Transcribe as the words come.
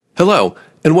Hello,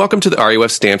 and welcome to the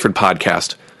RUF Stanford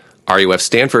podcast. RUF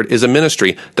Stanford is a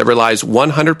ministry that relies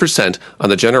 100% on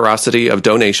the generosity of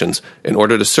donations in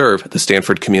order to serve the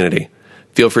Stanford community.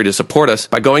 Feel free to support us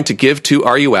by going to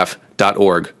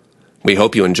givetoruf.org. We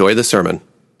hope you enjoy the sermon.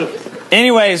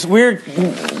 Anyways, we're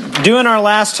doing our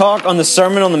last talk on the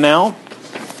Sermon on the Mount,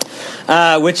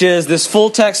 which is this full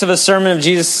text of a sermon of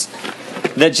Jesus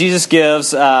that Jesus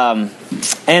gives.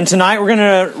 And tonight we're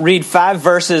going to read 5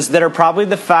 verses that are probably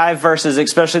the 5 verses,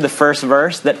 especially the first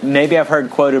verse, that maybe I've heard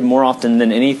quoted more often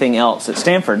than anything else at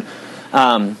Stanford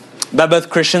by both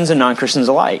Christians and non-Christians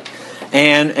alike.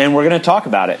 And we're going to talk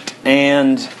about it.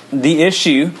 And the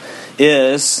issue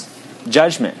is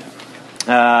judgment.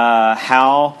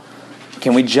 How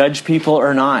can we judge people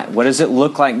or not? What does it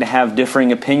look like to have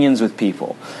differing opinions with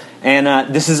people?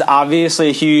 And this is obviously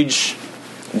a huge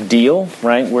deal,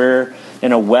 right? We're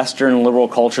in a Western liberal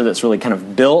culture that's really kind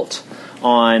of built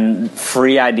on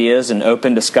free ideas and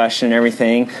open discussion and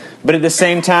everything. But at the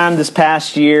same time, this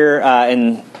past year,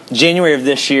 in January of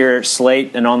this year,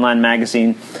 Slate, an online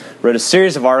magazine, wrote a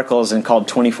series of articles called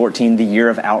 2014, The Year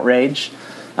of Outrage,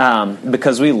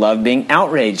 because we love being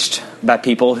outraged by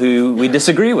people who we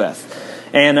disagree with.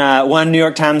 And one New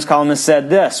York Times columnist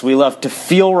said this: we love to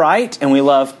feel right and we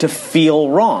love to feel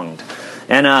wronged.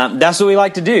 And that's what we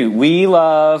like to do. We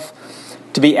love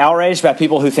to be outraged by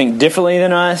people who think differently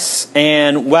than us.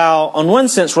 And while on one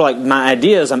sense we're like, my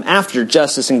ideas, I'm after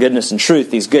justice and goodness and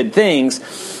truth, these good things,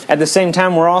 at the same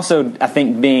time we're also, I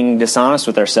think, being dishonest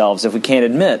with ourselves if we can't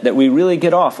admit that we really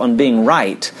get off on being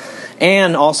right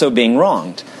and also being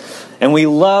wronged. And we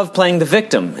love playing the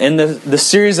victim. In the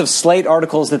series of Slate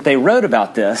articles that they wrote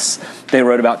about this, they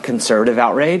wrote about conservative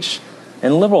outrage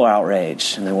and liberal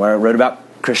outrage. And they wrote about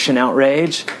Christian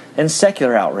outrage and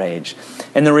secular outrage.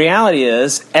 And the reality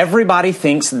is, everybody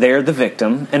thinks they're the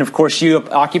victim. And of course, you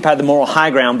occupy the moral high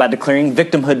ground by declaring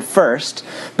victimhood first.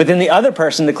 But then the other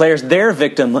person declares they're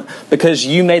victim because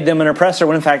you made them an oppressor,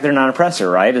 when in fact they're not an oppressor,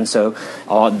 right? And so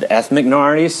all the ethnic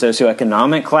minorities,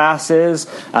 socioeconomic classes,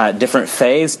 different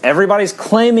faiths, everybody's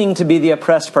claiming to be the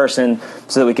oppressed person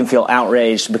so that we can feel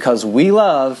outraged, because we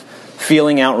love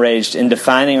feeling outraged and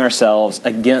defining ourselves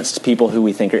against people who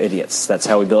we think are idiots. That's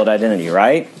how we build identity,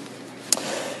 right?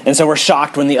 And so we're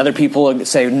shocked when the other people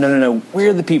say, no,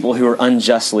 we're the people who are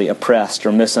unjustly oppressed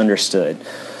or misunderstood.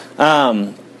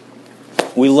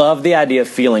 We love the idea of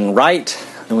feeling right,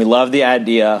 and we love the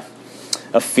idea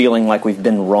of feeling like we've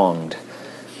been wronged.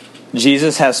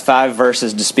 Jesus has 5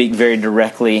 verses to speak very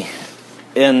directly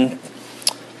to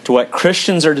what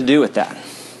Christians are to do with that.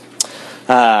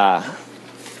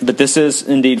 But this is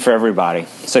indeed for everybody.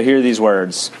 So here are these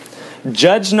words.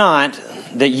 Judge not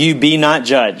that you be not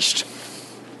judged.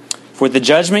 For with the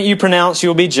judgment you pronounce, you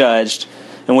will be judged,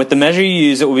 and with the measure you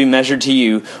use, it will be measured to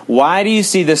you. Why do you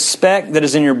see the speck that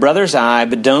is in your brother's eye,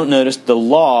 but don't notice the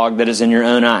log that is in your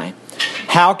own eye?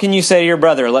 How can you say to your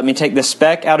brother, let me take the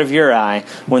speck out of your eye,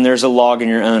 when there's a log in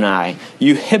your own eye?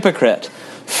 You hypocrite!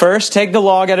 First take the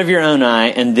log out of your own eye,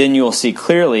 and then you will see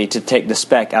clearly to take the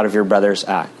speck out of your brother's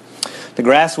eye. The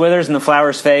grass withers and the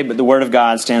flowers fade, but the word of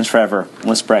God stands forever.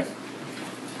 Let's pray.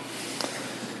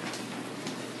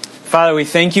 Father, we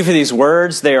thank you for these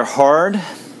words. They are hard.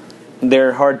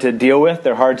 They're hard to deal with.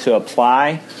 They're hard to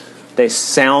apply. They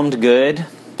sound good,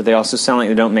 but they also sound like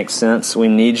they don't make sense. We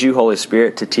need you, Holy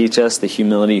Spirit, to teach us the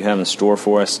humility you have in store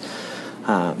for us.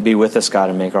 Be with us, God,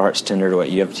 and make our hearts tender to what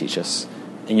you have to teach us.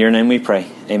 In your name we pray.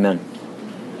 Amen.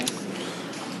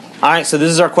 All right, so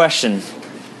this is our question.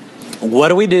 What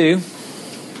do we do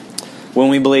when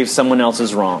we believe someone else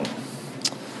is wrong?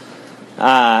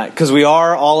 Because we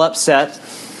are all upset.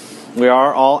 We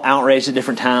are all outraged at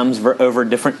different times over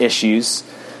different issues,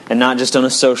 and not just on a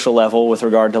social level with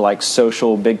regard to like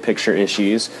social big picture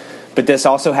issues, but this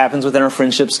also happens within our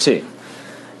friendships too.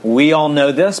 We all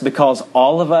know this because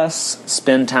all of us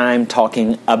spend time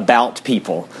talking about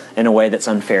people in a way that's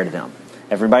unfair to them.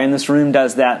 Everybody in this room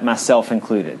does that, myself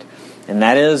included. And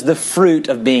that is the fruit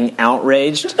of being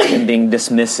outraged and being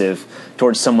dismissive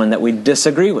towards someone that we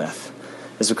disagree with.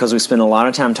 It's because we spend a lot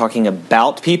of time talking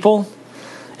about people,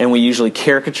 and we usually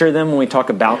caricature them when we talk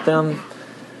about them,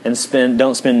 and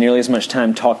don't spend nearly as much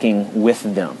time talking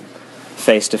with them,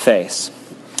 face to face.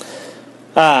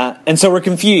 And so we're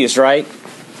confused, right?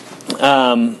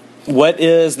 What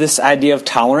is this idea of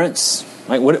tolerance?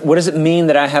 Like, what does it mean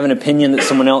that I have an opinion that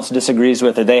someone else disagrees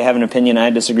with, or they have an opinion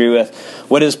I disagree with?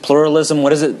 What is pluralism?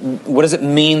 What does it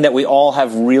mean that we all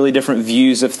have really different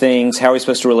views of things? How are we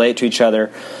supposed to relate to each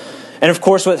other? And of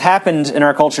course, what happened in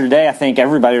our culture today, I think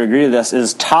everybody would agree to this,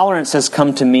 is tolerance has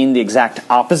come to mean the exact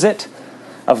opposite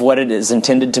of what it is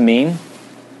intended to mean.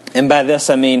 And by this,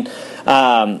 I mean,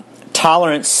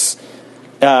 tolerance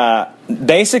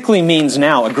basically means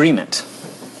now agreement,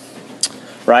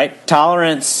 right?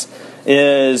 Tolerance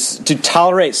is to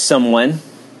tolerate someone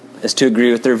is to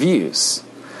agree with their views.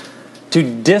 To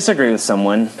disagree with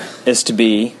someone is to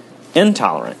be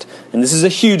intolerant. And this is a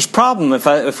huge problem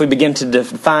if we begin to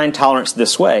define tolerance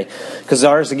this way, because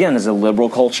ours, again, is a liberal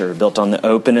culture built on the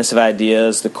openness of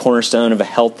ideas, the cornerstone of a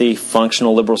healthy,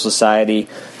 functional liberal society.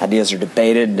 Ideas are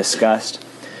debated and discussed.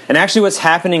 And actually what's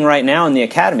happening right now in the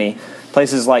academy,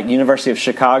 places like University of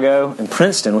Chicago and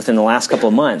Princeton within the last couple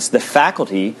of months, the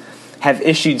faculty have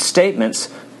issued statements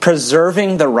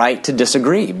preserving the right to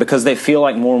disagree because they feel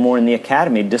like more and more in the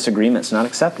academy disagreement's not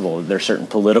acceptable. There are certain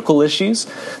political issues,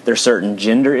 there are certain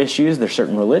gender issues, there are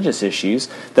certain religious issues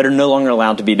that are no longer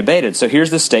allowed to be debated. So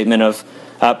here's the statement of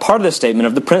part of the statement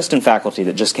of the Princeton faculty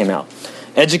that just came out.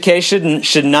 Education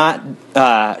should not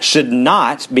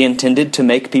be intended to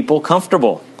make people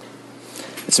comfortable.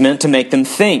 It's meant to make them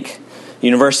think.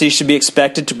 Universities should be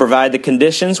expected to provide the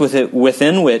conditions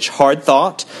within which hard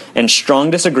thought and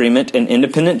strong disagreement and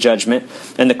independent judgment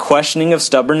and the questioning of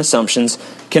stubborn assumptions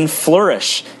can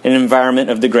flourish in an environment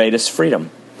of the greatest freedom.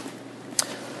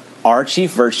 Our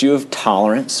chief virtue of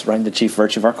tolerance, right, the chief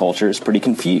virtue of our culture, is pretty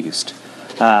confused.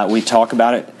 We talk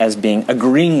about it as being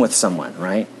agreeing with someone,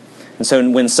 right? And so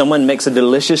when someone makes a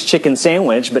delicious chicken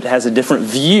sandwich but has a different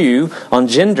view on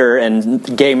gender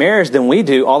and gay marriage than we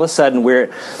do, all of a sudden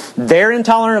they're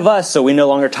intolerant of us, so we no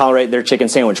longer tolerate their chicken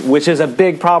sandwich, which is a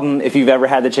big problem if you've ever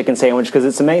had the chicken sandwich because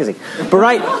it's amazing. But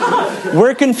right,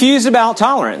 we're confused about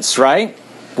tolerance, right?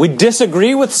 We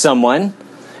disagree with someone,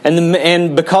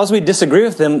 and because we disagree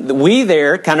with them, we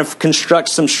there kind of construct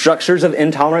some structures of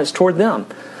intolerance toward them.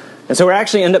 And so we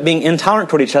actually end up being intolerant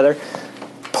toward each other,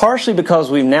 partially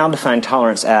because we've now defined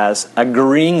tolerance as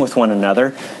agreeing with one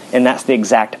another, and that's the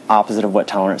exact opposite of what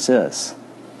tolerance is.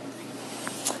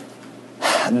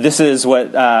 This is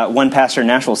what one pastor in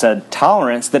Nashville said: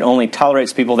 tolerance that only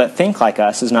tolerates people that think like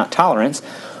us is not tolerance.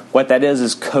 What that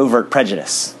is covert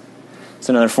prejudice. It's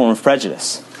another form of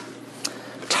prejudice.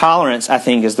 Tolerance, I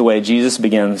think, is the way Jesus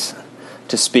begins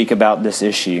to speak about this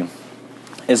issue,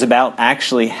 is about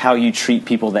actually how you treat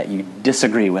people that you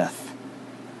disagree with.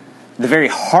 The very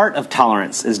heart of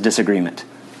tolerance is disagreement.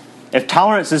 If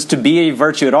tolerance is to be a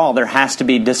virtue at all, there has to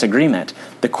be disagreement.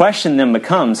 The question then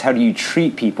becomes, how do you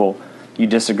treat people you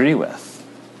disagree with?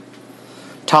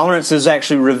 Tolerance is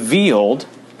actually revealed,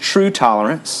 true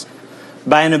tolerance,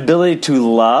 by an ability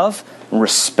to love,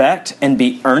 respect, and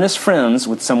be earnest friends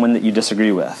with someone that you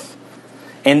disagree with.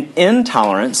 And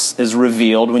intolerance is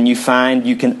revealed when you find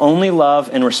you can only love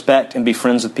and respect and be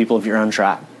friends with people of your own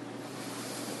tribe.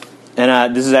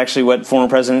 And this is actually what former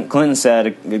President Clinton said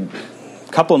a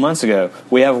couple of months ago.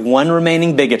 We have one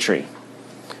remaining bigotry.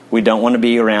 We don't want to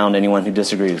be around anyone who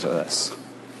disagrees with us.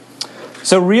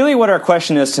 So really what our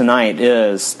question is tonight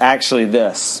is actually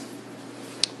this.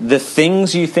 The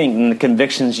things you think and the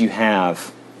convictions you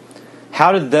have,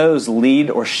 how did those lead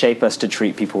or shape us to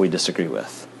treat people we disagree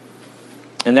with?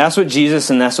 And that's what Jesus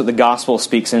and that's what the gospel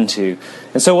speaks into.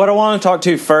 And so what I want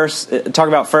to talk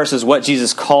about first is what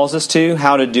Jesus calls us to,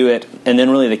 how to do it, and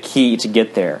then really the key to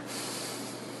get there.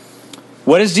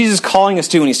 What is Jesus calling us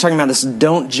to when he's talking about this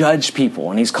don't judge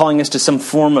people, and he's calling us to some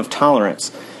form of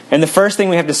tolerance? And the first thing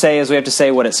we have to say is we have to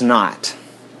say what it's not.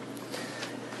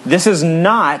 This is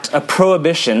not a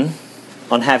prohibition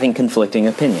on having conflicting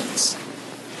opinions.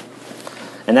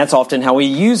 And that's often how we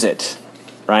use it,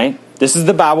 right? This is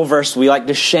the Bible verse we like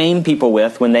to shame people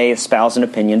with when they espouse an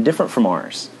opinion different from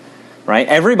ours, right?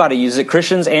 Everybody uses it.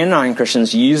 Christians and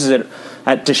non-Christians use it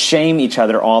to shame each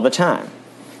other all the time,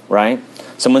 right?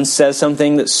 Someone says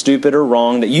something that's stupid or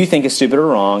wrong, that you think is stupid or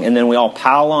wrong, and then we all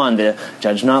pile on to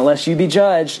judge not lest you be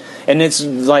judged. And it's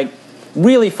like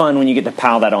really fun when you get to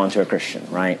pile that on to a Christian,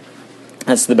 right?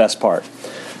 That's the best part.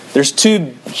 There's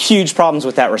two huge problems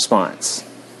with that response.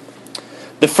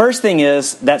 The first thing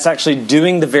is that's actually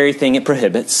doing the very thing it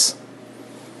prohibits,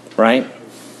 right?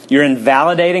 You're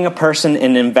invalidating a person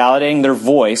and invalidating their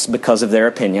voice because of their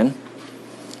opinion.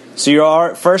 So you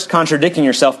are first contradicting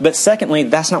yourself, but secondly,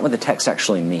 that's not what the text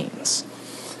actually means.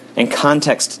 And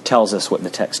context tells us what the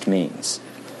text means.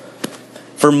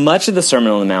 For much of the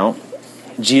Sermon on the Mount,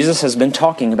 Jesus has been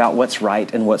talking about what's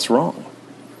right and what's wrong.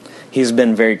 He's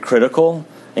been very critical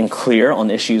and clear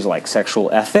on issues like sexual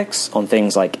ethics, on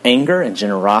things like anger and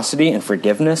generosity and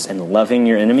forgiveness and loving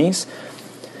your enemies.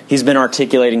 He's been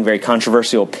articulating very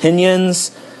controversial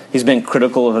opinions. He's been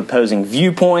critical of opposing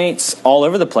viewpoints all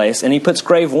over the place, and he puts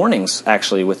grave warnings,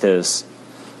 actually, with his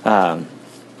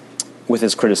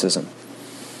criticism.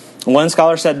 One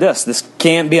scholar said this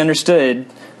can't be understood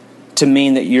to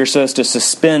mean that you're supposed to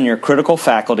suspend your critical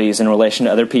faculties in relation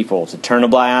to other people, to turn a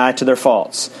blind eye to their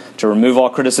faults, to remove all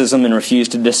criticism and refuse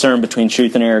to discern between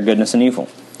truth and error, goodness and evil.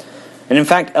 And in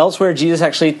fact, elsewhere, Jesus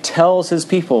actually tells his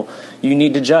people, you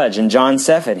need to judge. In John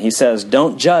 7, he says,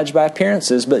 don't judge by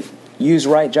appearances, but use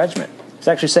right judgment. He's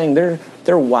actually saying there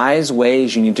are wise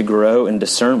ways you need to grow in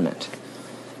discernment.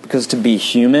 Because to be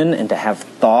human and to have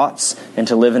thoughts and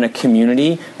to live in a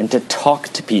community and to talk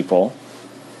to people,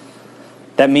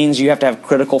 that means you have to have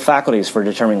critical faculties for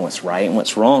determining what's right and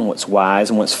what's wrong, what's wise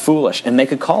and what's foolish, and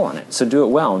make a call on it. So do it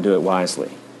well and do it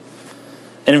wisely.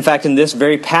 And in fact, in this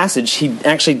very passage, he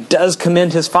actually does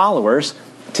commend his followers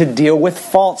to deal with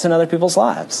faults in other people's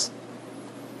lives.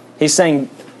 He's saying,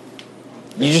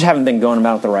 you just haven't been going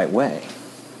about it the right way.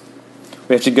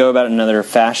 We have to go about it in another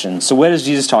fashion. So what is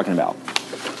Jesus talking about?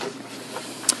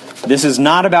 This is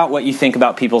not about what you think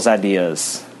about people's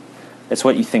ideas. It's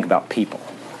what you think about people.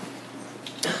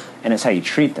 And it's how you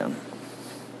treat them.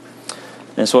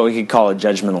 And it's what we could call a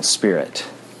judgmental spirit.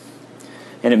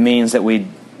 And it means that we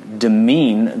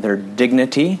demean their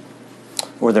dignity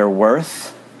or their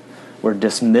worth. We're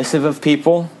dismissive of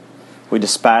people. We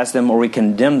despise them or we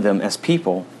condemn them as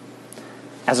people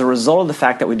as a result of the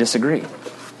fact that we disagree.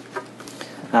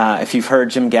 If you've heard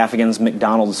Jim Gaffigan's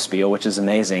McDonald's spiel, which is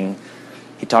amazing,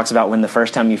 he talks about when the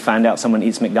first time you find out someone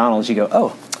eats McDonald's, you go,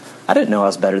 oh, I didn't know I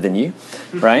was better than you,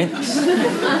 right?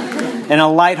 In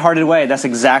a lighthearted way, that's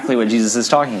exactly what Jesus is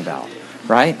talking about,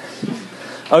 right?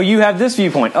 Oh, you have this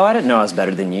viewpoint. Oh, I didn't know I was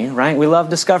better than you, right? We love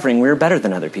discovering we're better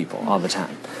than other people all the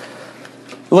time.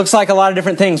 It looks like a lot of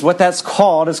different things. What that's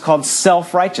called is called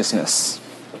self-righteousness.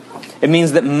 It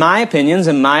means that my opinions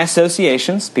and my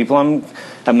associations,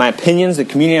 my opinions, the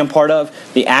community I'm part of,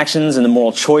 the actions and the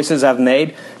moral choices I've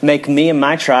made, make me and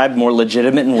my tribe more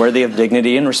legitimate and worthy of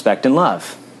dignity and respect and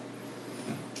love.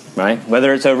 Right?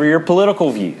 Whether it's over your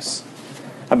political views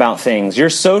about things, your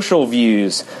social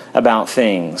views about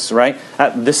things, right?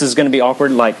 This is going to be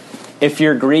awkward. Like, if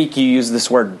you're Greek, you use this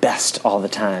word best all the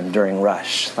time during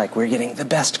Rush. Like, we're getting the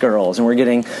best girls and we're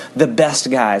getting the best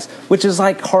guys, which is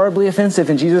like horribly offensive,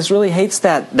 and Jesus really hates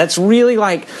that. That's really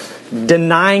like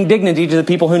denying dignity to the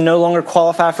people who no longer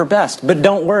qualify for best. But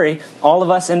don't worry, all of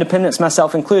us independents,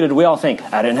 myself included, we all think,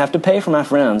 I didn't have to pay for my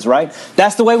friends, right?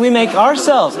 That's the way we make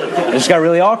ourselves. It just got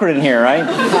really awkward in here, right?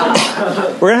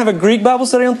 We're going to have a Greek Bible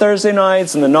study on Thursday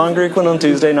nights and the non-Greek one on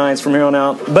Tuesday nights from here on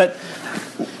out. But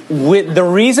the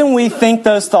reason we think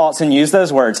those thoughts and use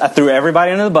those words, I threw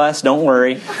everybody under the bus, don't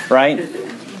worry, right?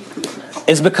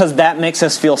 Is because that makes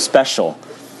us feel special.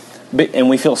 And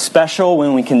we feel special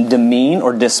when we can demean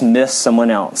or dismiss someone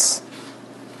else.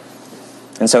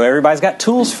 And so everybody's got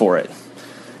tools for it.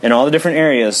 In all the different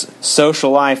areas,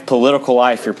 social life, political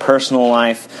life, your personal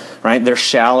life, right? They're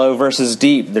shallow versus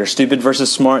deep. They're stupid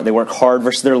versus smart. They work hard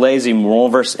versus they're lazy. Moral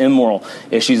versus immoral.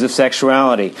 Issues of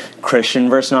sexuality. Christian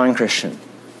versus non-Christian.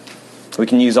 We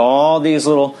can use all these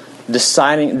little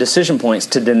decision points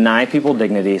to deny people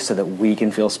dignity so that we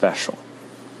can feel special.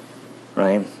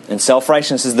 Right? And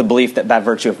self-righteousness is the belief that by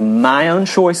virtue of my own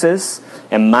choices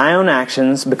and my own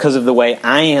actions, because of the way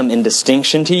I am in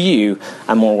distinction to you,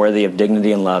 I'm more worthy of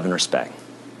dignity and love and respect.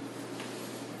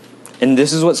 And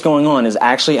this is what's going on, is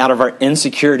actually out of our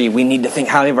insecurity, we need to think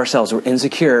highly of ourselves. We're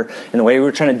insecure, and the way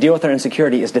we're trying to deal with our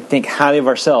insecurity is to think highly of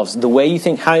ourselves. The way you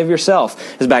think highly of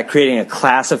yourself is by creating a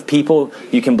class of people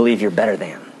you can believe you're better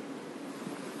than.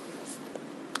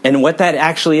 And what that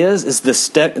actually is the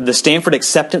Stanford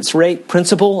acceptance rate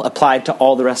principle applied to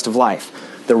all the rest of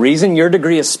life. The reason your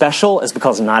degree is special is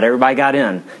because not everybody got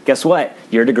in. Guess what?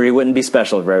 Your degree wouldn't be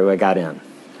special if everybody got in.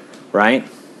 Right?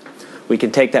 We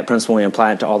can take that principle and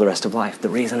apply it to all the rest of life. The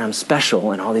reason I'm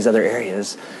special in all these other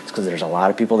areas is because there's a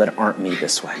lot of people that aren't me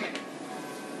this way.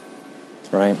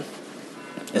 Right?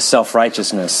 It's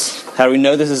self-righteousness. How do we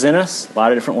know this is in us? A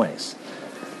lot of different ways.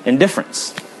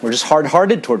 Indifference. We're just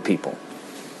hard-hearted toward people.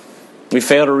 We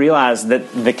fail to realize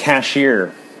that the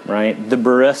cashier, right, the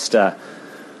barista,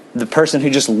 the person who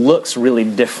just looks really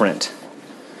different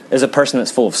is a person that's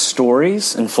full of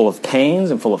stories and full of pains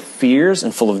and full of fears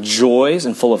and full of joys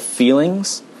and full of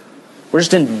feelings. We're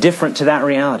just indifferent to that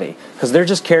reality because they're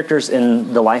just characters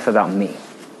in the life about me.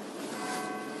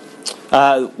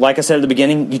 Like I said at the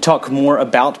beginning, you talk more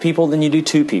about people than you do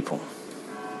to people.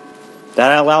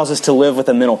 That allows us to live with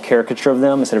a mental caricature of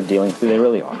them instead of dealing with who they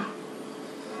really are.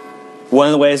 One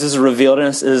of the ways this is revealed in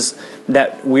us is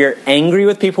that we're angry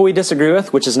with people we disagree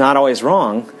with, which is not always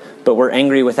wrong, but we're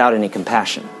angry without any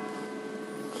compassion.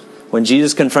 When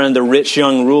Jesus confronted the rich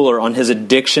young ruler on his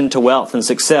addiction to wealth and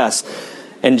success,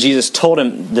 and Jesus told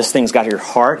him, this thing's got your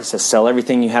heart, he says, sell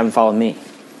everything you have and follow me.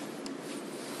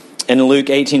 In Luke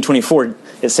 18:24,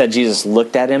 it said Jesus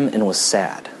looked at him and was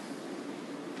sad.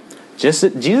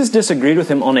 Jesus disagreed with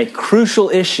him on a crucial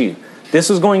issue. This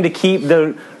was going to keep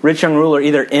the rich young ruler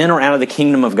either in or out of the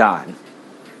kingdom of God.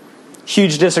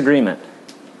 Huge disagreement.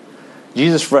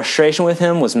 Jesus' frustration with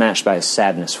him was matched by his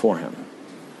sadness for him.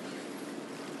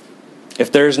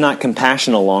 If there's not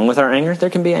compassion along with our anger, there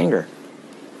can be anger.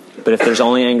 But if there's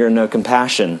only anger and no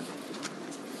compassion,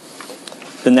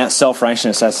 then that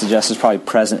self-righteousness, I suggest, is probably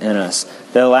present in us.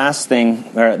 The last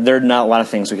thing, there are not a lot of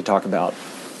things we could talk about.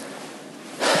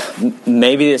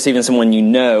 Maybe it's even someone you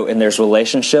know and there's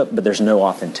relationship, but there's no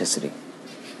authenticity.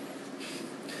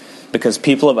 Because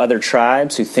people of other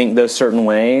tribes who think those certain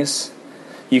ways,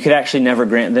 you could actually never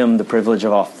grant them the privilege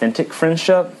of authentic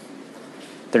friendship.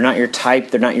 They're not your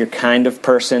type, they're not your kind of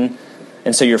person,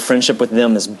 and so your friendship with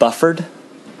them is buffered.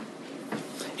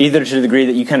 Either to the degree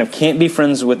that you kind of can't be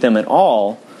friends with them at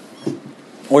all,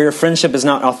 or your friendship is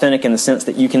not authentic in the sense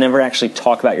that you can never actually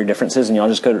talk about your differences and y'all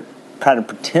just go to try to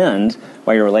pretend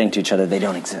while you're relating to each other they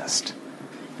don't exist,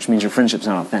 which means your friendship's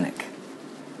not authentic.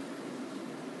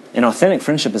 An authentic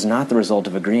friendship is not the result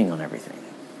of agreeing on everything.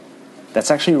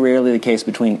 That's actually rarely the case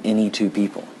between any two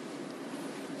people.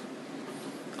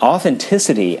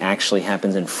 Authenticity actually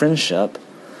happens in friendship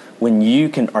when you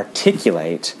can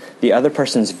articulate the other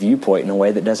person's viewpoint in a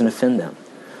way that doesn't offend them.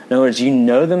 In other words, you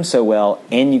know them so well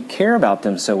and you care about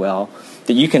them so well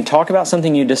that you can talk about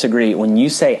something you disagree. When you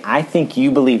say, I think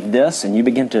you believe this, and you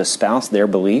begin to espouse their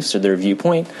beliefs or their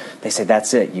viewpoint, they say,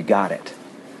 that's it, you got it.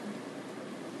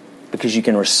 Because you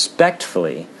can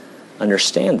respectfully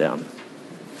understand them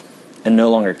and no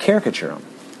longer caricature them.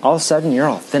 All of a sudden, you're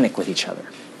authentic with each other.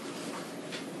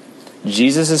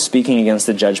 Jesus is speaking against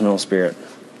the judgmental spirit.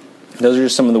 Those are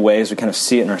just some of the ways we kind of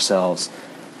see it in ourselves.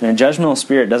 And a judgmental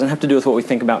spirit doesn't have to do with what we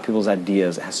think about people's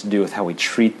ideas. It has to do with how we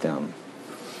treat them.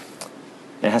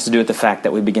 It has to do with the fact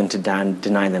that we begin to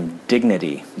deny them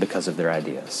dignity because of their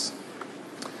ideas.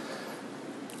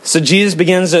 So Jesus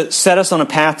begins to set us on a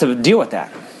path to deal with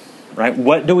that. Right?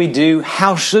 What do we do?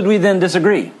 How should we then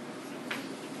disagree?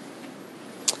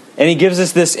 And he gives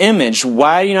us this image.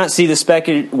 Why do you not see the speck?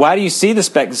 Why do you see the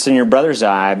speck that's in your brother's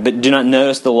eye, but do not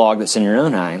notice the log that's in your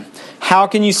own eye? How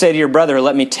can you say to your brother,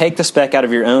 let me take the speck out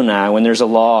of your own eye when there's a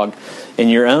log in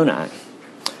your own eye?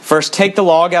 First, take the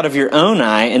log out of your own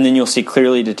eye, and then you'll see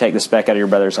clearly to take the speck out of your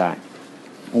brother's eye.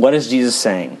 What is Jesus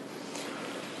saying?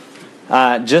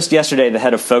 Just yesterday, the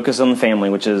head of Focus on the Family,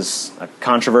 which is a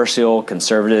controversial,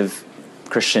 conservative,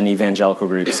 Christian evangelical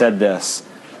group, said this: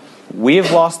 we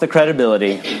have lost the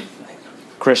credibility,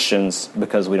 Christians,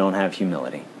 because we don't have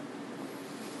humility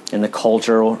in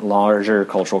the larger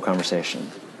cultural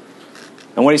conversation.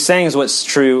 And what he's saying is what's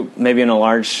true maybe in a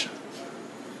large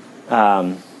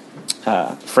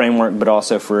framework, but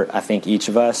also for, I think, each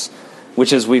of us,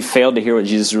 which is we've failed to hear what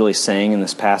Jesus is really saying in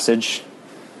this passage,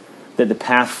 that the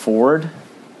path forward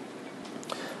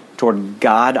toward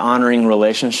God-honoring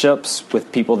relationships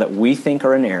with people that we think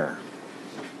are in error.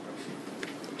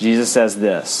 Jesus says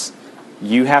this: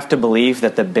 you have to believe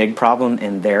that the big problem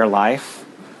in their life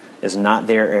is not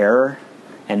their error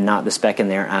and not the speck in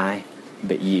their eye,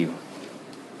 but you.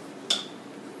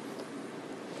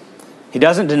 He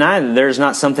doesn't deny that there's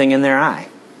not something in their eye.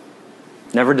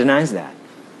 Never denies that.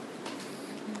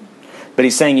 But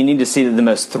he's saying you need to see that the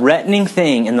most threatening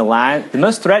thing in the lives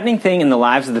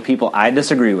of the people I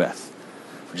disagree with,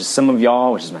 which is some of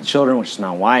y'all, which is my children, which is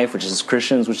my wife, which is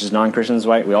Christians, which is non-Christians,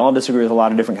 right? We all disagree with a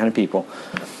lot of different kind of people.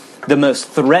 The most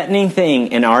threatening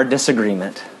thing in our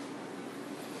disagreement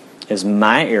is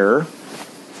my error,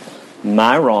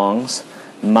 my wrongs,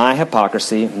 my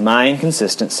hypocrisy, my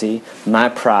inconsistency, my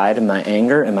pride, and my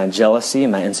anger, and my jealousy,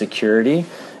 and my insecurity,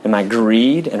 and my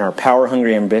greed, and our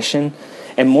power-hungry ambition.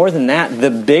 And more than that,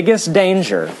 the biggest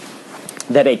danger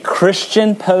that a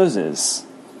Christian poses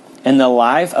in the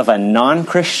life of a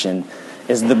non-Christian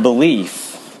is the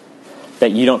belief that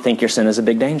you don't think your sin is a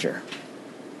big danger.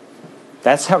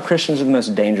 That's how Christians are the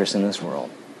most dangerous in this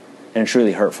world, in a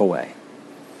truly hurtful way.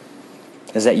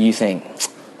 Is that you think,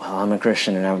 well, I'm a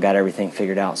Christian and I've got everything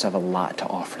figured out, so I have a lot to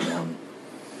offer them,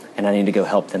 and I need to go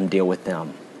help them deal with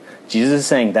them. Jesus is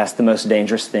saying that's the most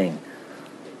dangerous thing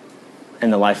in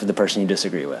the life of the person you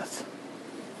disagree with.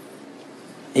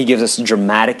 He gives us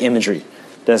dramatic imagery,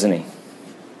 doesn't he?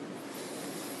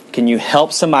 Can you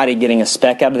help somebody getting a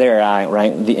speck out of their eye, right?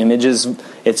 The image is,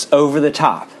 it's over the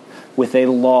top with a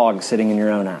log sitting in your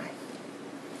own eye.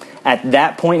 At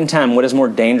that point in time, what is more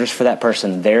dangerous for that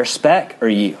person, their speck or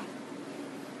you?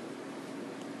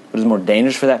 What is more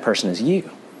dangerous for that person is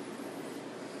you.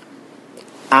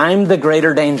 I'm the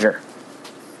greater danger.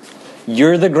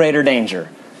 You're the greater danger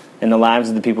in the lives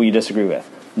of the people you disagree with.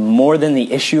 more than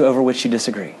the issue over which you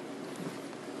disagree.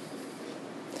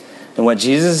 And what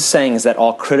Jesus is saying is that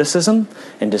all criticism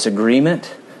and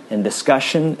disagreement and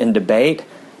discussion and debate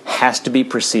has to be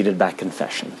preceded by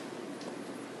confession.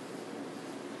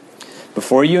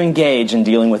 Before you engage in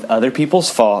dealing with other people's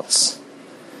faults,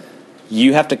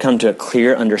 you have to come to a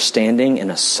clear understanding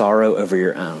and a sorrow over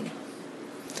your own.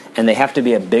 And they have to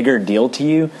be a bigger deal to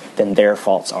you than their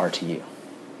faults are to you.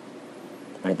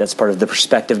 Right? That's part of the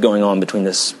perspective going on between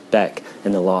the speck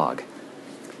and the log.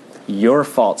 Your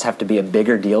faults have to be a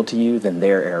bigger deal to you than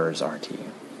their errors are to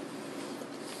you.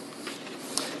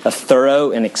 A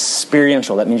thorough and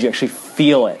experiential, that means you actually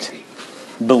feel it,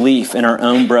 belief in our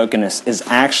own brokenness is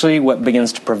actually what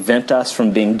begins to prevent us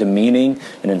from being demeaning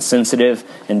and insensitive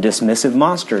and dismissive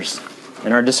monsters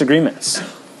in our disagreements.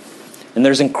 And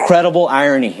there's incredible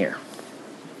irony here.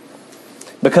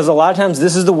 Because a lot of times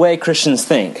this is the way Christians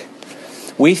think.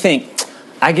 We think,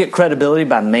 I get credibility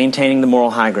by maintaining the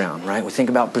moral high ground, right? We think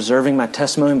about preserving my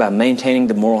testimony by maintaining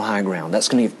the moral high ground. That's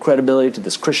going to give credibility to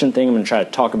this Christian thing I'm going to try to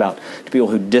talk about to people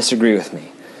who disagree with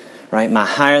me, right? My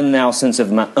higher-than-thou sense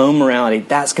of my own morality,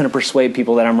 that's going to persuade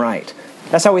people that I'm right.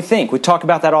 That's how we think. We talk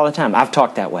about that all the time. I've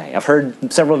talked that way. I've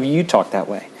heard several of you talk that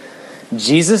way.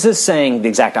 Jesus is saying the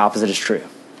exact opposite is true.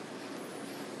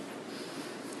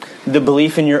 The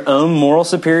belief in your own moral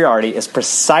superiority is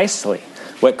precisely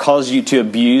what causes you to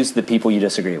abuse the people you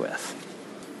disagree with.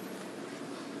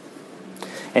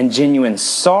 And genuine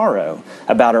sorrow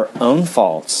about our own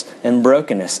faults and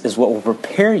brokenness is what will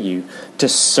prepare you to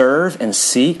serve and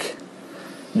seek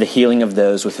the healing of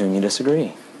those with whom you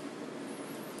disagree.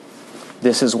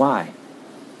 This is why.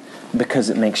 Because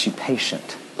it makes you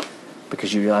patient.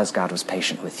 Because you realize God was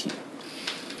patient with you.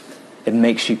 It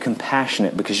makes you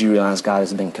compassionate because you realize God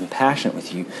has been compassionate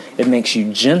with you. It makes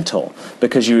you gentle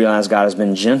because you realize God has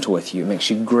been gentle with you. It makes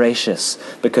you gracious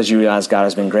because you realize God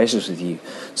has been gracious with you.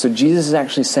 So Jesus is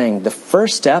actually saying the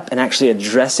first step in actually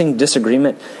addressing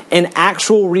disagreement and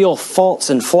actual real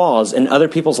faults and flaws in other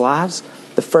people's lives,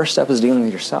 the first step is dealing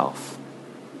with yourself.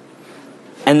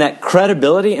 And that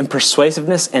credibility and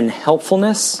persuasiveness and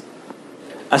helpfulness,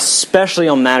 especially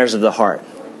on matters of the heart,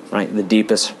 right? The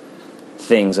deepest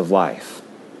things of life.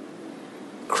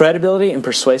 Credibility and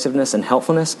persuasiveness and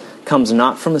helpfulness comes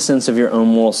not from a sense of your own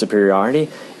moral superiority.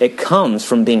 It comes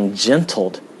from being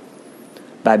gentled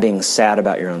by being sad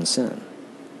about your own sin.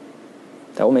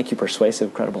 That will make you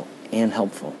persuasive, credible, and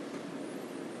helpful.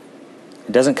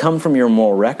 It doesn't come from your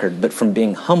moral record, but from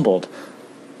being humbled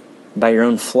by your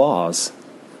own flaws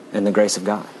and the grace of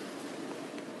God.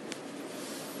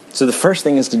 So the first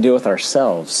thing is to deal with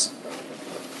ourselves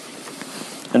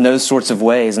in those sorts of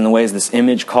ways, in the ways this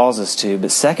image calls us to.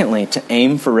 But secondly, to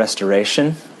aim for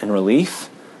restoration and relief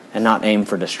and not aim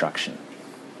for destruction.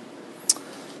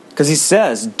 Because he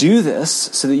says, do this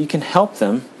so that you can help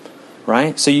them,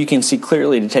 right? So you can see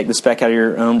clearly to take the speck out of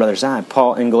your own brother's eye.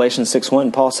 Paul, in Galatians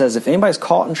 6:1, Paul says, if anybody's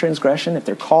caught in transgression, if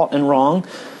they're caught in wrong,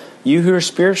 you who are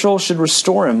spiritual should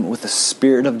restore him with a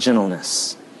spirit of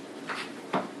gentleness.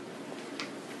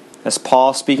 That's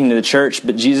Paul speaking to the church,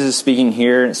 but Jesus is speaking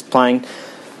here and it's applying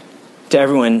to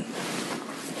everyone.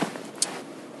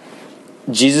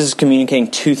 Jesus is communicating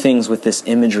two things with this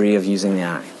imagery of using the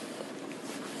eye.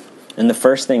 And the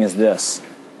first thing is this: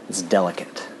 it's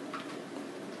delicate.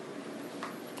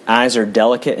 Eyes are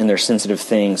delicate and they're sensitive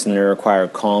things, and they require a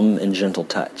calm and gentle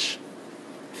touch.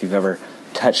 If you've ever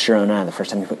touched your own eye, the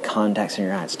first time you put contacts in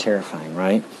your eye, it's terrifying,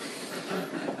 right?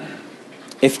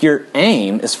 If your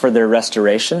aim is for their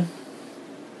restoration,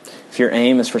 if your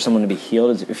aim is for someone to be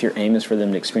healed, if your aim is for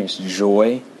them to experience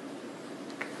joy,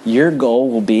 your goal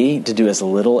will be to do as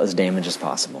little as damage as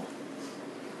possible.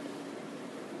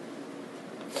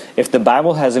 If the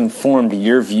Bible has informed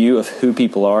your view of who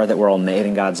people are, that we're all made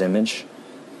in God's image,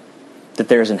 that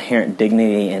there's inherent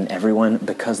dignity in everyone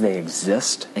because they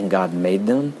exist and God made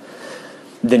them,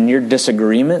 then your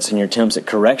disagreements and your attempts at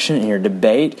correction and your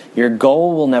debate, your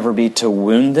goal will never be to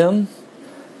wound them,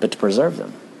 but to preserve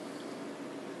them.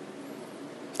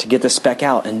 To get the speck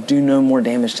out and do no more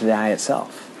damage to the eye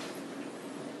itself.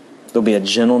 There'll be a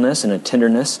gentleness and a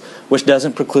tenderness, which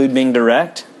doesn't preclude being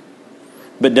direct,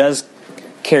 but does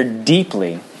care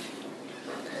deeply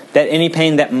that any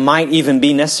pain that might even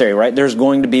be necessary, right? There's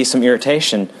going to be some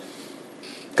irritation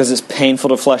because it's painful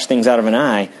to flush things out of an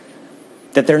eye,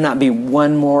 that there not be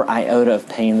one more iota of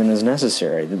pain than is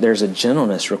necessary. That there's a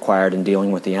gentleness required in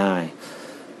dealing with the eye.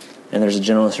 And there's a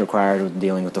gentleness required with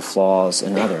dealing with the flaws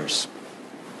in others.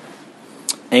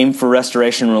 Aim for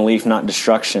restoration and relief, not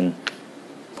destruction.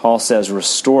 Paul says,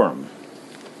 restore them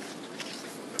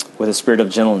with a spirit of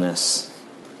gentleness.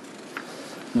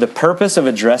 The purpose of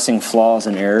addressing flaws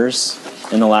and errors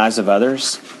in the lives of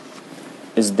others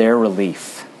is their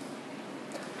relief.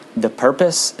 The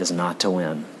purpose is not to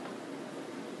win.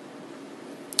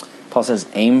 Paul says,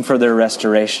 aim for their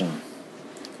restoration.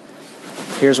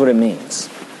 Here's what it means.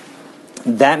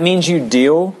 That means you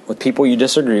deal with people you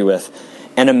disagree with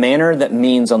in a manner that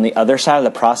means on the other side of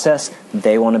the process,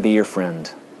 they want to be your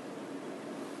friend.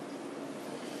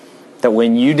 That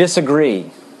when you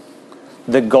disagree,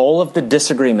 the goal of the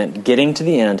disagreement, getting to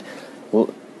the end,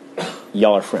 well,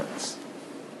 y'all are friends.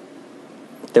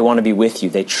 They want to be with you.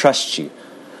 They trust you.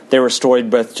 They're restored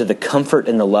both to the comfort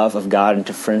and the love of God and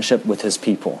to friendship with His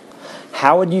people.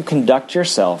 How would you conduct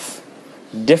yourself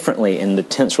differently in the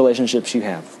tense relationships you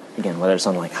have? Again, whether it's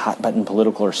on like hot button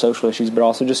political or social issues, but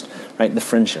also just the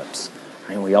friendships.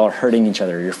 Right? We all are hurting each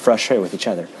other. You're frustrated with each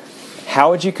other.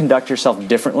 How would you conduct yourself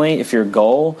differently if your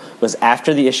goal was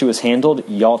after the issue was handled,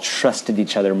 y'all trusted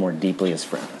each other more deeply as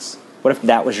friends? What if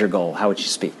that was your goal? How would you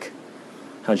speak?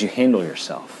 How would you handle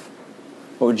yourself?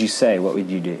 What would you say? What would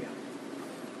you do?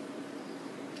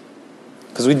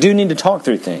 Because we do need to talk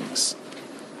through things.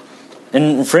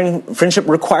 And friendship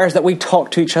requires that we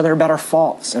talk to each other about our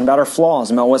faults and about our flaws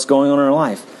and about what's going on in our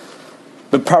life.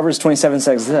 But Proverbs 27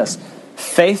 says this,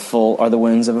 faithful are the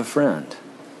wounds of a friend.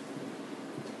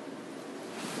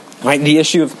 Right? The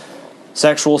issue of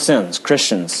sexual sins,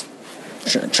 Christians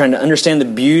trying to understand the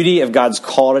beauty of God's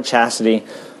call to chastity,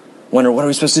 wonder what are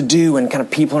we supposed to do when kind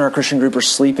of people in our Christian group are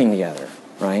sleeping together,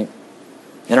 right?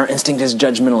 And our instinct is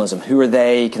judgmentalism. Who are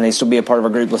they? Can they still be a part of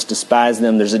our group? Let's despise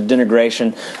them. There's a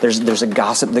denigration. There's a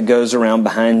gossip that goes around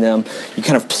behind them. You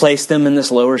kind of place them in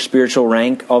this lower spiritual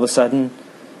rank all of a sudden.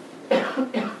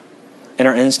 And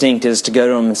our instinct is to go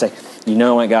to them and say, you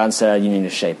know what God said, you need to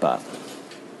shape up.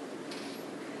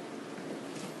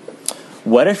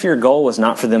 What if your goal was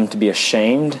not for them to be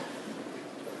ashamed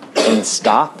and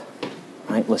stop?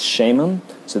 Right? Let's shame them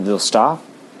so they'll stop.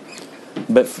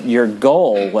 But your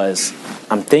goal was,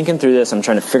 I'm thinking through this, I'm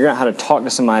trying to figure out how to talk to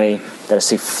somebody that I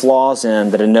see flaws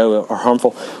in, that I know are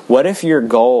harmful. What if your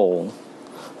goal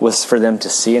was for them to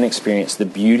see and experience the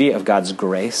beauty of God's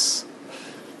grace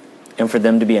and for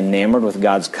them to be enamored with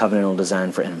God's covenantal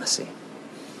design for intimacy?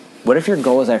 What if your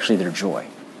goal is actually their joy?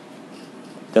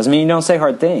 Doesn't mean you don't say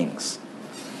hard things,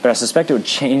 but I suspect it would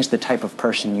change the type of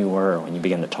person you were when you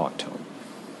begin to talk to them.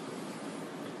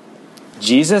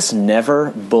 Jesus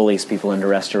never bullies people into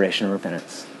restoration and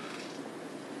repentance.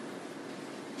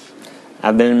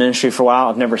 I've been in ministry for a while.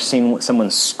 I've never seen someone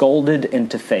scolded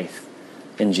into faith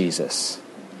in Jesus.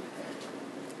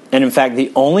 And in fact,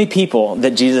 the only people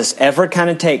that Jesus ever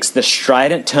kind of takes the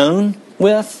strident tone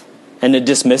with and the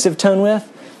dismissive tone with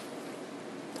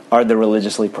are the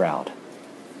religiously proud.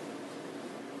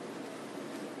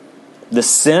 The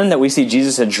sin that we see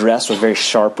Jesus address with very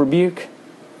sharp rebuke,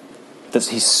 that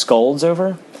he scolds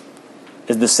over,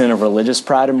 is the sin of religious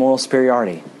pride and moral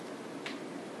superiority.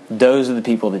 Those are the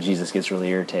people that Jesus gets really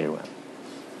irritated with.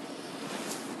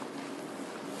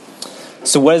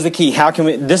 So what is the key? How can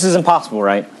we... This is impossible,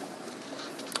 right?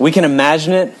 We can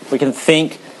imagine it. We can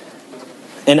think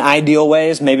in ideal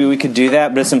ways. Maybe we could do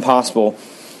that, but it's impossible.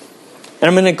 And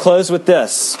I'm going to close with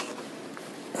this.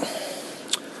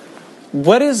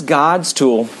 What is God's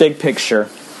tool, big picture,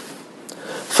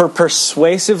 for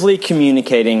persuasively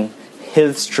communicating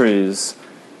His truths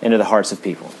into the hearts of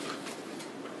people?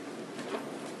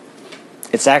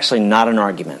 It's actually not an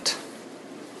argument.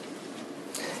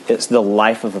 It's the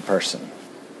life of a person.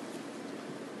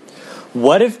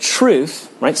 What if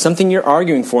truth, right, something you're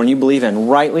arguing for and you believe in,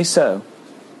 rightly so,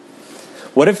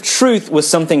 what if truth was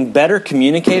something better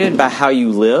communicated by how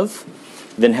you live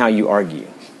than how you argue?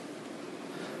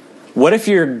 What if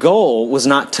your goal was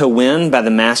not to win by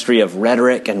the mastery of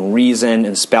rhetoric and reason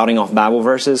and spouting off Bible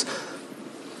verses?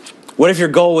 What if your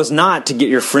goal was not to get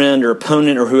your friend or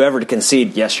opponent or whoever to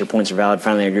concede, yes, your points are valid,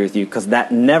 finally I agree with you, because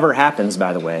that never happens,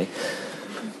 by the way.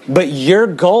 But your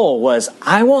goal was,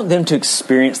 I want them to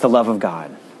experience the love of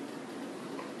God.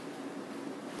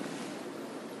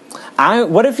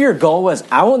 What if your goal was,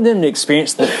 I want them to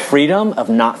experience the freedom of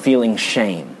not feeling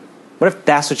shame? What if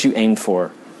that's what you aimed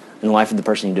for in the life of the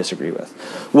person you disagree with?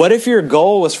 What if your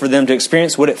goal was for them to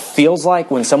experience what it feels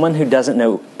like when someone who doesn't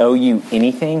owe you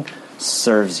anything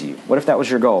serves you? What if that was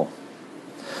your goal?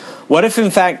 What if, in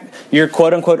fact, your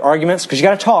quote-unquote arguments, because you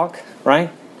got to talk, right?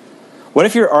 What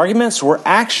if your arguments were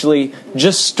actually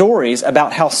just stories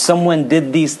about how someone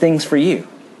did these things for you?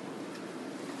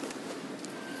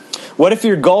 What if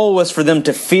your goal was for them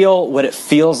to feel what it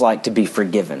feels like to be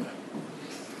forgiven,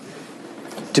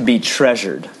 to be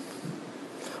treasured?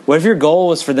 What if your goal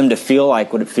was for them to feel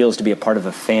like what it feels to be a part of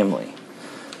a family?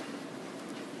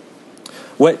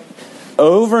 What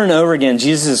over and over again,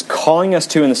 Jesus is calling us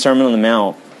to in the Sermon on the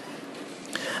Mount.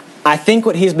 I think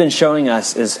what he's been showing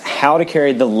us is how to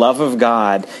carry the love of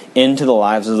God into the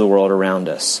lives of the world around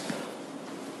us.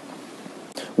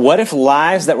 What if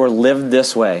lives that were lived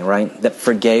this way, right, that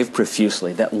forgave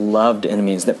profusely, that loved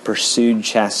enemies, that pursued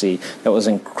chastity, that was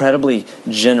incredibly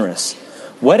generous,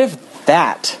 what if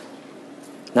that,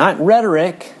 not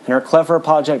rhetoric and our clever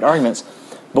apologetic arguments,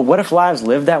 but what if lives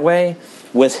lived that way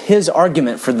was his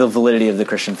argument for the validity of the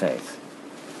Christian faith?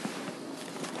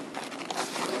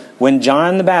 When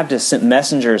John the Baptist sent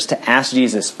messengers to ask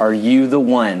Jesus, are you the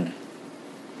one?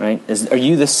 Right? Are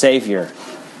you the Savior?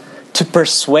 To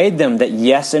persuade them that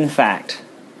yes, in fact,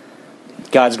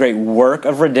 God's great work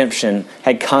of redemption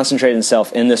had concentrated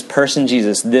itself in this person,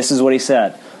 Jesus. This is what he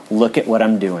said. Look at what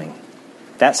I'm doing.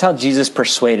 That's how Jesus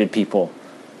persuaded people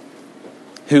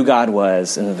who God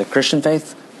was and that the Christian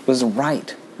faith was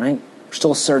right? We're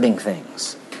still asserting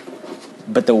things.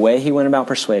 But the way he went about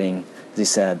persuading is he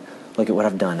said, look at what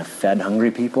I've done. I've fed hungry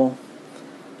people.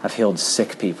 I've healed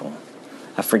sick people.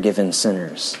 I've forgiven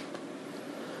sinners.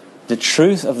 The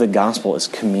truth of the gospel is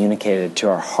communicated to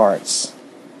our hearts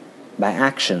by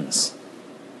actions.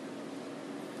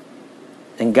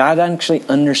 And God actually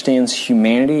understands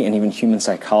humanity and even human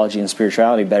psychology and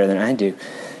spirituality better than I do.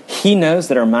 He knows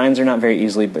that our minds are not very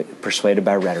easily persuaded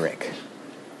by rhetoric,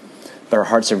 but our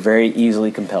hearts are very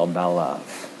easily compelled by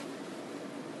love.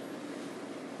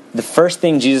 The first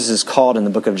thing Jesus is called in the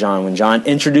book of John, when John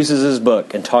introduces his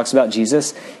book and talks about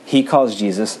Jesus, he calls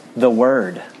Jesus the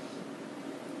Word.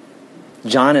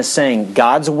 John is saying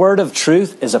God's word of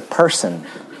truth is a person.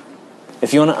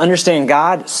 If you want to understand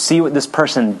God, see what this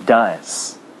person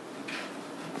does.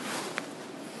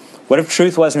 What if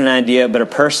truth wasn't an idea but a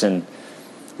person?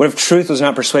 What if truth was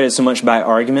not persuaded so much by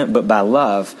argument but by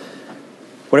love?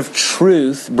 What if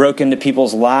truth broke into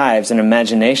people's lives and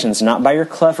imaginations not by your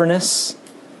cleverness,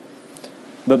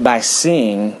 but by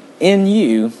seeing in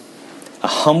you a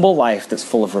humble life that's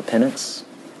full of repentance,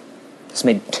 it's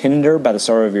made tender by the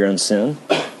sorrow of your own sin,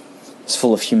 it's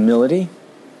full of humility,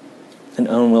 an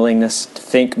unwillingness to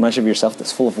think much of yourself,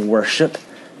 that's full of worship.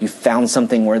 You found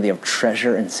something worthy of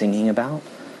treasure and singing about.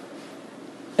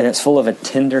 And it's full of a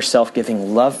tender,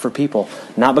 self-giving love for people,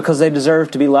 not because they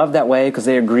deserve to be loved that way, because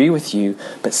they agree with you,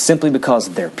 but simply because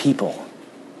they're people.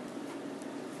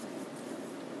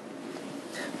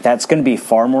 That's going to be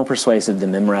far more persuasive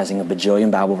than memorizing a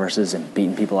bajillion Bible verses and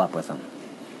beating people up with them.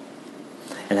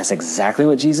 And that's exactly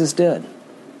what Jesus did.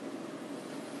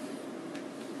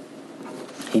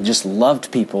 He just loved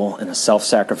people in a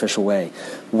self-sacrificial way.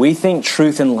 We think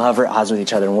truth and love are at odds with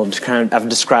each other, and I've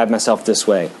described myself this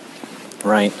way,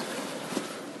 right?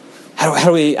 How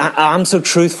do we? I'm so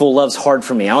truthful. Love's hard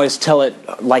for me. I always tell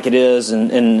it like it is,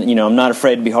 and I'm not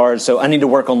afraid to be hard. So I need to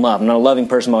work on love. I'm not a loving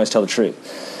person. I always tell the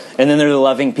truth. And then there are the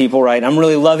loving people, right? I'm a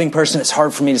really loving person. It's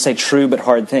hard for me to say true but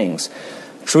hard things.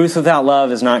 Truth without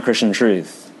love is not Christian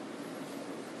truth.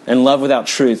 And love without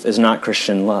truth is not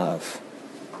Christian love.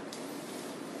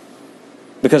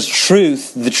 Because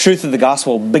the truth of the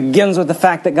gospel begins with the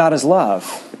fact that God is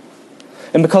love.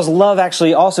 And because love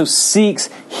actually also seeks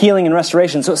healing and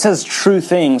restoration, so it says true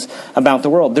things about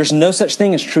the world. There's no such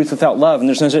thing as truth without love, and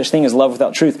there's no such thing as love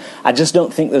without truth. I just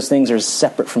don't think those things are as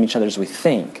separate from each other as we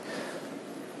think.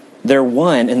 They're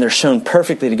one, and they're shown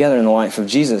perfectly together in the life of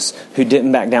Jesus, who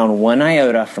didn't back down one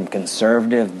iota from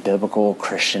conservative, biblical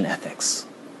Christian ethics.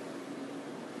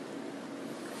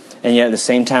 And yet at the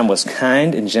same time was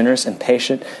kind and generous and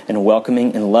patient and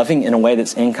welcoming and loving in a way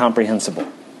that's incomprehensible.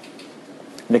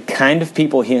 The kind of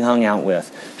people he hung out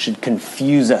with should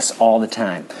confuse us all the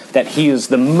time. That he is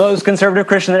the most conservative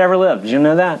Christian that ever lived. Did you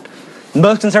know that?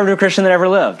 Most conservative Christian that ever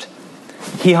lived.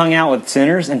 He hung out with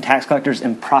sinners and tax collectors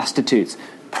and prostitutes.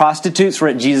 Prostitutes were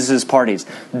at Jesus' parties.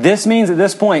 This means at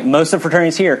this point, most of the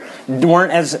fraternities here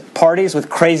weren't as parties with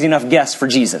crazy enough guests for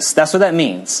Jesus. That's what that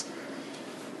means.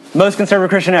 Most conservative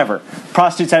Christian ever.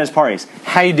 Prostitutes at his parties.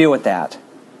 How do you deal with that?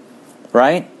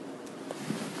 Right?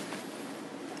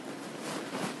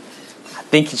 I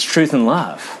think it's truth and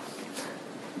love.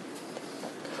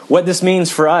 What this means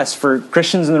for us, for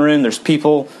Christians in the room, there's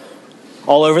people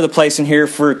all over the place in here.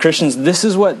 For Christians, this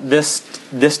is what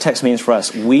this text means for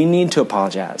us. We need to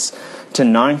apologize to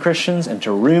non-Christians and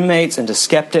to roommates and to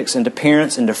skeptics and to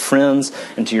parents and to friends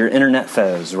and to your internet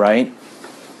foes, right?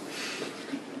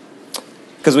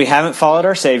 Because we haven't followed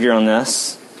our Savior on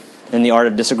this in the art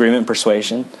of disagreement and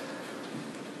persuasion.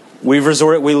 We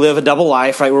live a double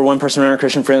life, right? We're one person around our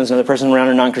Christian friends, another person around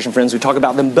our non-Christian friends. We talk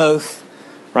about them both,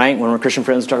 right? When we're Christian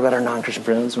friends, we talk about our non-Christian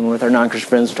friends. When we're with our non-Christian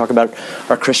friends, we talk about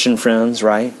our Christian friends,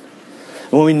 right?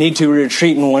 When we need to, we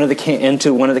retreat in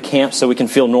into one of the camps so we can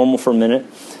feel normal for a minute,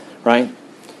 right?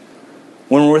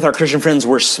 When we're with our Christian friends,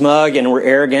 we're smug and we're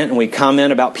arrogant and we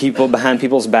comment about people behind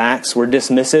people's backs. We're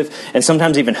dismissive and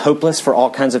sometimes even hopeless for all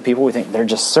kinds of people. We think they're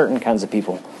just certain kinds of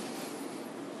people,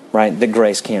 right, that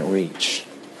grace can't reach.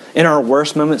 In our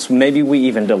worst moments, maybe we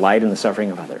even delight in the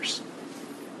suffering of others.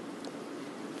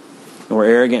 And we're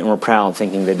arrogant and we're proud,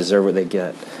 thinking they deserve what they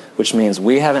get, which means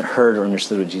we haven't heard or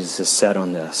understood what Jesus has said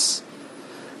on this.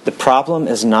 The problem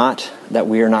is not that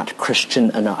we are not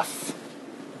Christian enough.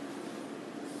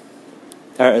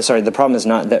 The problem is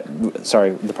not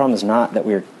that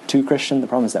we're too Christian. The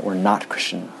problem is that we're not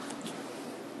Christian enough.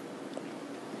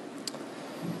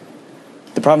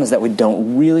 The problem is that we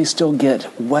don't really still get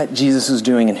what Jesus is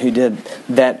doing and who did.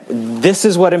 That this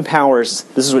is what empowers,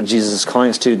 this is what Jesus is calling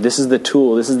us to, this is the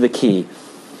tool, this is the key.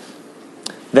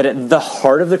 That at the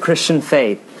heart of the Christian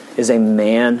faith is a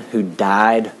man who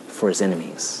died for his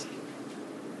enemies.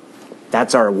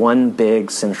 That's our one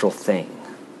big central thing.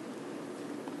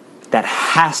 That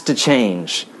has to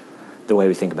change the way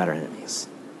we think about our enemies.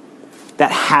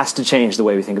 That has to change the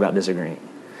way we think about disagreeing.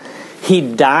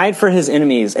 He died for his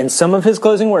enemies, and some of his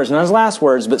closing words, not his last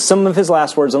words, but some of his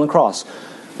last words on the cross,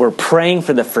 were praying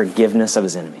for the forgiveness of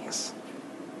his enemies,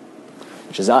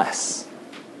 which is us.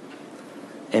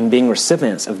 And being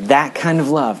recipients of that kind of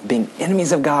love, being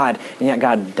enemies of God, and yet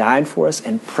God died for us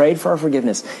and prayed for our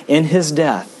forgiveness in his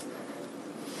death.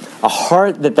 A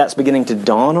heart that's beginning to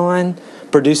dawn on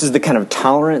produces the kind of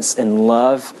tolerance and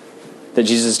love that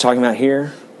Jesus is talking about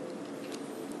here.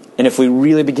 And if we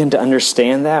really begin to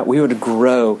understand that, we would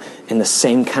grow in the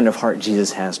same kind of heart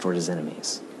Jesus has toward his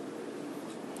enemies.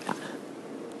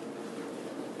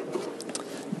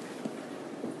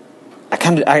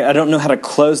 I don't know how to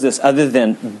close this other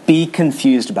than be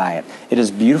confused by it. It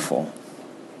is beautiful.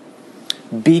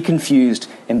 Be confused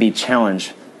and be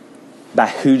challenged by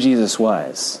who Jesus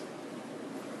was.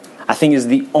 I think is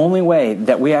the only way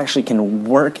that we actually can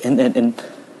work and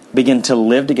begin to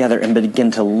live together and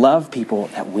begin to love people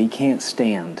that we can't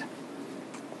stand.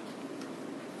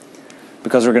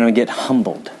 Because we're going to get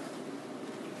humbled.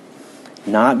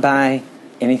 Not by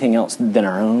anything else than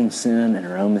our own sin and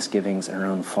our own misgivings and our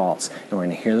own faults. And we're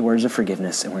going to hear the words of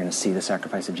forgiveness and we're going to see the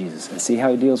sacrifice of Jesus and see how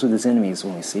he deals with his enemies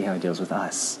when we see how he deals with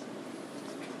us.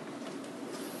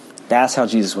 That's how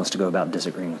Jesus wants to go about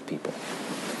disagreeing with people.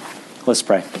 Let's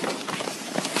pray.